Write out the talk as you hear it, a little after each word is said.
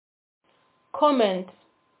Comment: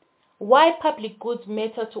 Why Public Goods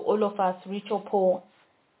Matter to All of Us, Rich or Poor,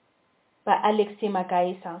 by Alexi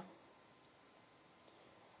Magaisa.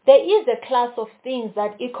 There is a class of things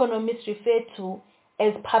that economists refer to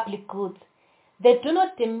as public goods. They do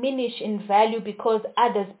not diminish in value because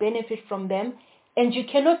others benefit from them, and you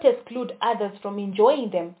cannot exclude others from enjoying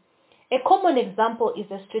them. A common example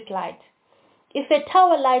is a street light. If a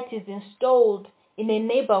tower light is installed in a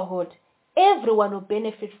neighborhood, everyone will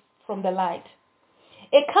benefit from the light.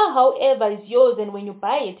 A car, however, is yours, and when you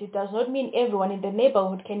buy it, it does not mean everyone in the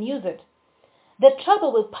neighborhood can use it. The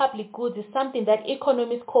trouble with public goods is something that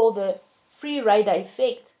economists call the free rider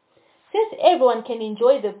effect. Since everyone can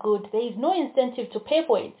enjoy the good, there is no incentive to pay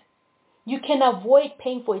for it. You can avoid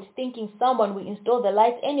paying for it thinking someone will install the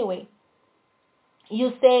light anyway.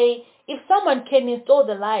 You say, if someone can install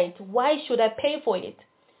the light, why should I pay for it?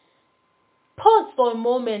 Pause for a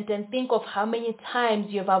moment and think of how many times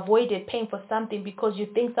you have avoided paying for something because you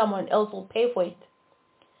think someone else will pay for it.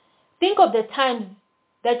 Think of the times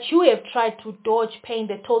that you have tried to dodge paying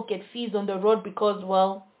the toll gate fees on the road because,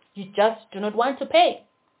 well, you just do not want to pay.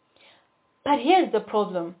 But here's the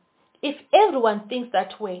problem. If everyone thinks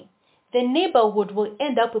that way, the neighborhood will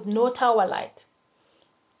end up with no tower light.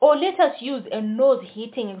 Or let us use a nose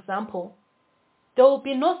heating example. There will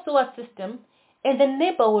be no sewer system, and the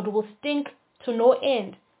neighborhood will stink to no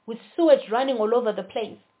end, with sewage running all over the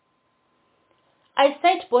place. I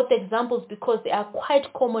cite both examples because they are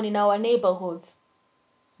quite common in our neighborhoods.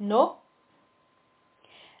 No?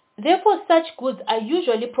 Therefore, such goods are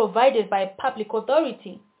usually provided by a public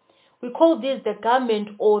authority. We call this the government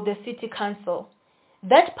or the city council.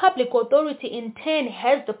 That public authority in turn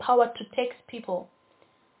has the power to tax people.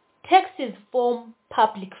 Taxes form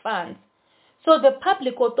public funds. So the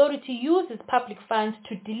public authority uses public funds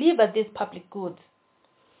to deliver these public goods.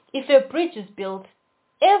 If a bridge is built,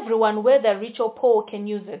 everyone, whether rich or poor, can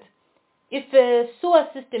use it. If a sewer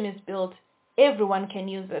system is built, everyone can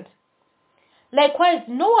use it. Likewise,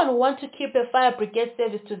 no one will want to keep a fire brigade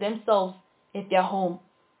service to themselves at their home,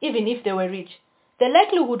 even if they were rich. The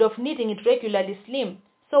likelihood of needing it regularly is slim,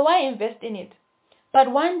 so why invest in it?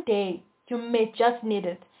 But one day, you may just need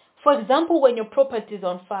it. For example, when your property is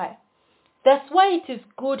on fire. That's why it is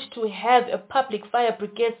good to have a public fire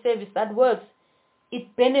brigade service that works.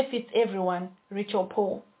 It benefits everyone, rich or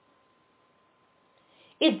poor.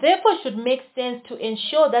 It therefore should make sense to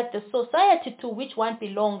ensure that the society to which one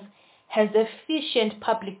belongs has efficient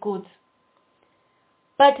public goods.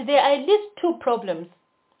 But there are at least two problems.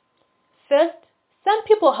 First, some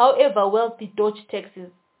people, however wealthy, dodge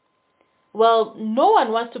taxes. Well, no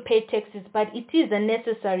one wants to pay taxes, but it is a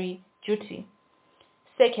necessary duty.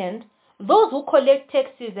 Second, those who collect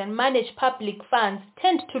taxes and manage public funds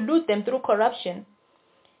tend to loot them through corruption.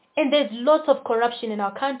 And there's lots of corruption in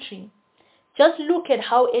our country. Just look at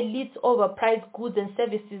how elites overprice goods and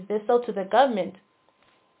services they sell to the government.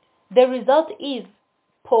 The result is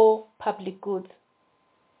poor public goods.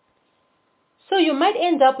 So you might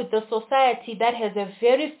end up with a society that has a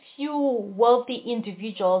very few wealthy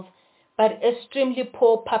individuals but extremely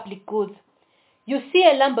poor public goods. You see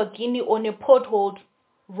a Lamborghini on a potholed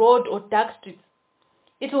road or dark streets.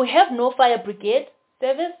 It will have no fire brigade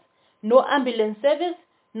service, no ambulance service,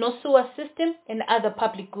 no sewer system, and other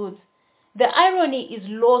public goods. The irony is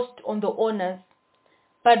lost on the owners.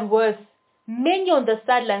 But worse, many on the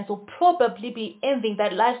sidelines will probably be envying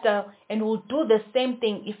that lifestyle and will do the same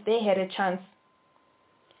thing if they had a chance.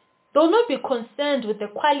 They will not be concerned with the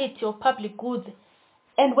quality of public goods,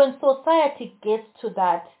 and when society gets to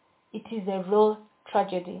that, it is a real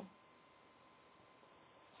tragedy.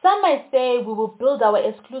 Some might say we will build our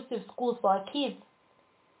exclusive schools for our kids.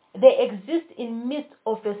 They exist in midst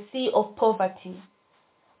of a sea of poverty.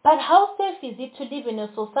 But how safe is it to live in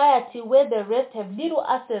a society where the rest have little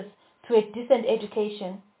access to a decent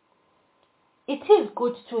education? It is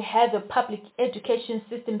good to have a public education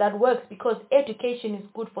system that works because education is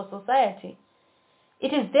good for society.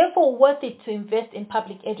 It is therefore worth it to invest in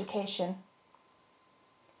public education.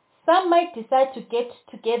 Some might decide to get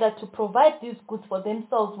together to provide these goods for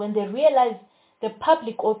themselves when they realize the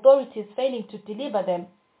public authority is failing to deliver them.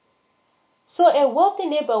 So a wealthy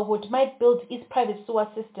neighborhood might build its private sewer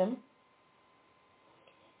system.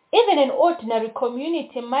 Even an ordinary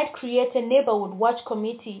community might create a neighborhood watch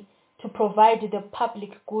committee to provide the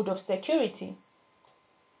public good of security.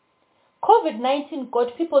 COVID-19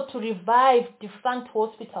 got people to revive defunct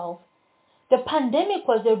hospitals. The pandemic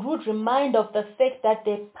was a rude reminder of the fact that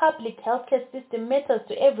the public healthcare system matters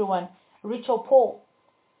to everyone, rich or poor.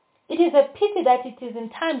 It is a pity that it is in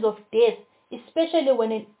times of death, especially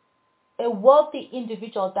when a wealthy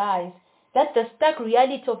individual dies, that the stark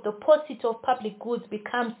reality of the paucity of public goods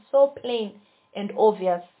becomes so plain and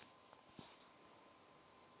obvious.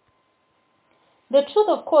 The truth,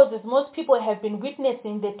 of course, is most people have been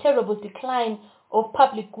witnessing the terrible decline of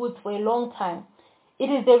public goods for a long time. It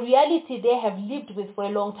is the reality they have lived with for a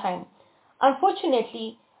long time.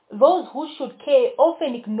 Unfortunately, those who should care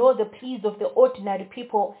often ignore the pleas of the ordinary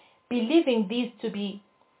people, believing these to be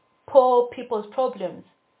poor people's problems.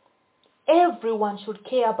 Everyone should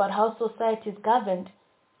care about how society is governed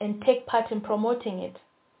and take part in promoting it.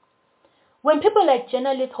 When people like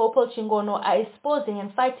journalist Hopel Chingono are exposing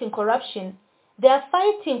and fighting corruption, they are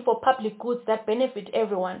fighting for public goods that benefit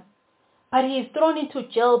everyone. But he is thrown into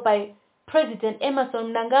jail by President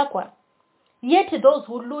Emmerson Mnangagwa. Yet those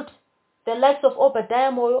who loot, the likes of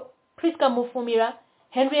Obadiah Moyo, Priska Mufumira,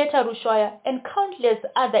 Henrietta Rushwaya, and countless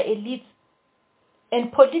other elites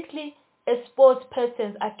and politically exposed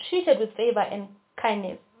persons are treated with favor and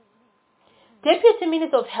kindness. Deputy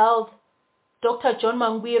Minister of Health Dr. John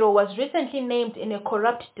Mangwiro was recently named in a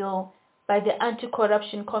corrupt deal by the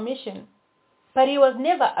Anti-Corruption Commission, but he was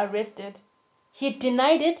never arrested. He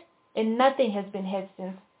denied it and nothing has been heard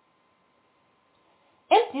since.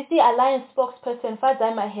 MDC Alliance spokesperson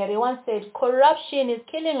Fadzai Mahere once said, "Corruption is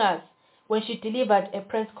killing us," when she delivered a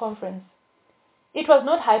press conference. It was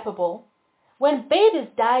not hyperbole. When babies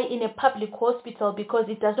die in a public hospital because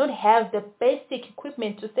it does not have the basic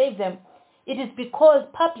equipment to save them, it is because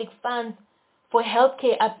public funds for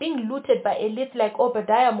healthcare are being looted by elites like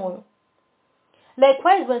Obadiah Moyo.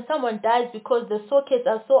 Likewise, when someone dies because the sockets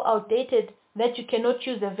are so outdated that you cannot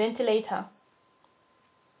use a ventilator.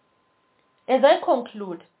 As I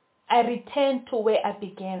conclude, I return to where I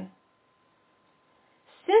began.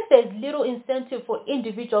 Since there is little incentive for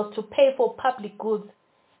individuals to pay for public goods,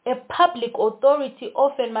 a public authority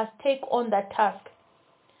often must take on that task.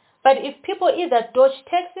 But if people either dodge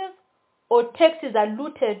taxes or taxes are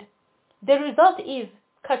looted, the result is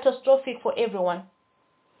catastrophic for everyone.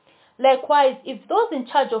 Likewise, if those in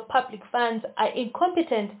charge of public funds are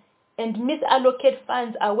incompetent and misallocate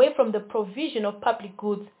funds away from the provision of public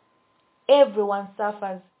goods, everyone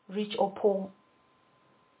suffers, rich or poor.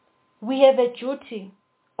 We have a duty,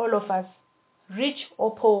 all of us, rich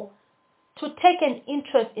or poor, to take an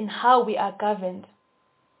interest in how we are governed.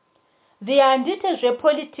 The Andite's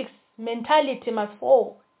politics mentality must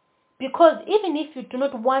fall, because even if you do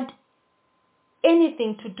not want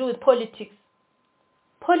anything to do with politics,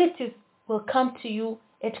 politics will come to you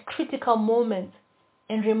at critical moments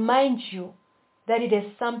and remind you that it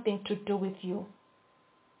has something to do with you.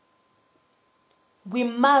 We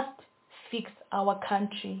must fix our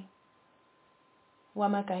country.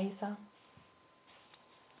 Wamagaisa.